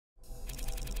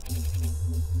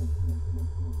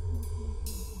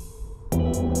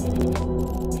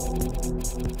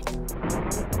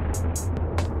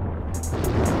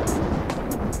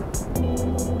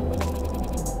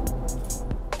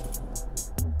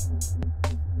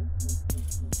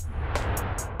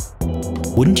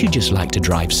Wouldn't you just like to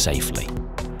drive safely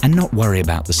and not worry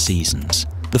about the seasons,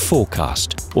 the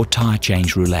forecast, or tyre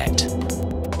change roulette?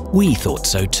 We thought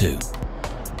so too.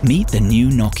 Meet the new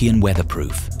Nokian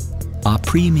Weatherproof, our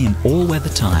premium all-weather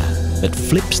tyre that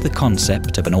flips the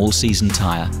concept of an all-season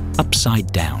tyre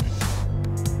upside down.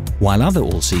 While other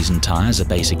all-season tyres are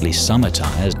basically summer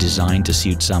tyres designed to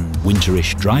suit some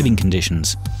winterish driving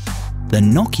conditions, the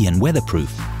Nokian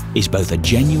Weatherproof is both a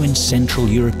genuine Central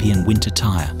European winter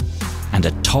tyre and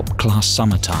a top-class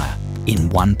summer tyre in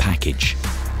one package.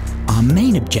 Our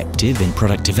main objective in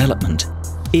product development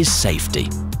is safety.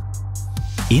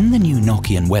 In the new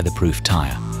Nokian Weatherproof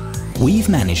tyre, we've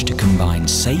managed to combine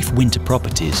safe winter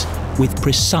properties with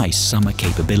precise summer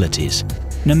capabilities,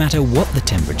 no matter what the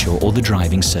temperature or the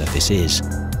driving surface is.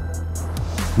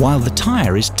 While the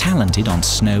tyre is talented on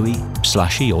snowy,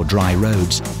 slushy or dry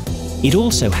roads, it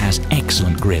also has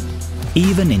excellent grip,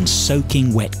 even in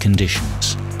soaking wet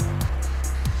conditions.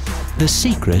 The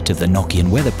secret of the Nokian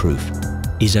Weatherproof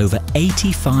is over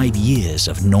 85 years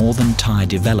of northern tyre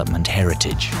development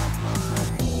heritage.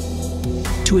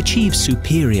 To achieve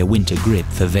superior winter grip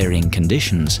for varying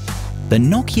conditions, the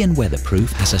Nokian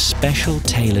Weatherproof has a special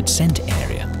tailored scent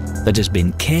area that has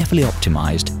been carefully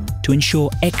optimized to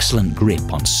ensure excellent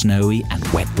grip on snowy and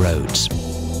wet roads.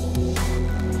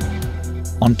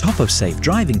 On top of safe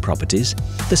driving properties,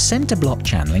 the center block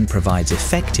channeling provides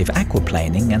effective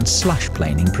aquaplaning and slush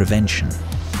planing prevention.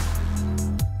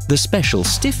 The special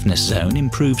stiffness zone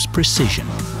improves precision,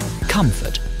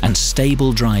 comfort, and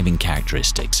stable driving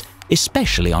characteristics,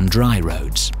 especially on dry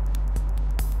roads.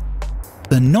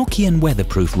 The Nokian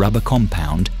Weatherproof rubber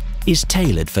compound is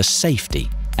tailored for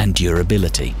safety and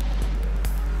durability.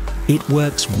 It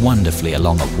works wonderfully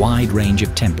along a wide range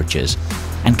of temperatures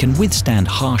and can withstand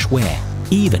harsh wear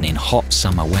even in hot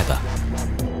summer weather.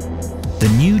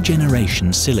 The new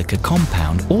generation silica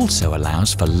compound also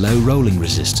allows for low rolling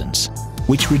resistance,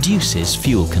 which reduces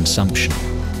fuel consumption.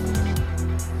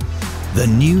 The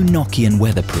new Nokian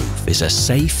Weatherproof is a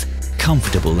safe,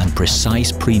 comfortable and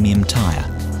precise premium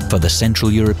tyre for the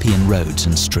Central European roads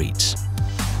and streets.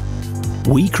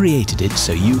 We created it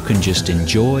so you can just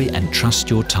enjoy and trust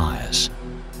your tyres,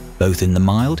 both in the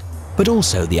mild but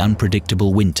also the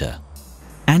unpredictable winter,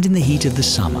 and in the heat of the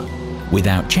summer,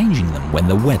 without changing them when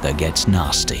the weather gets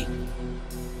nasty.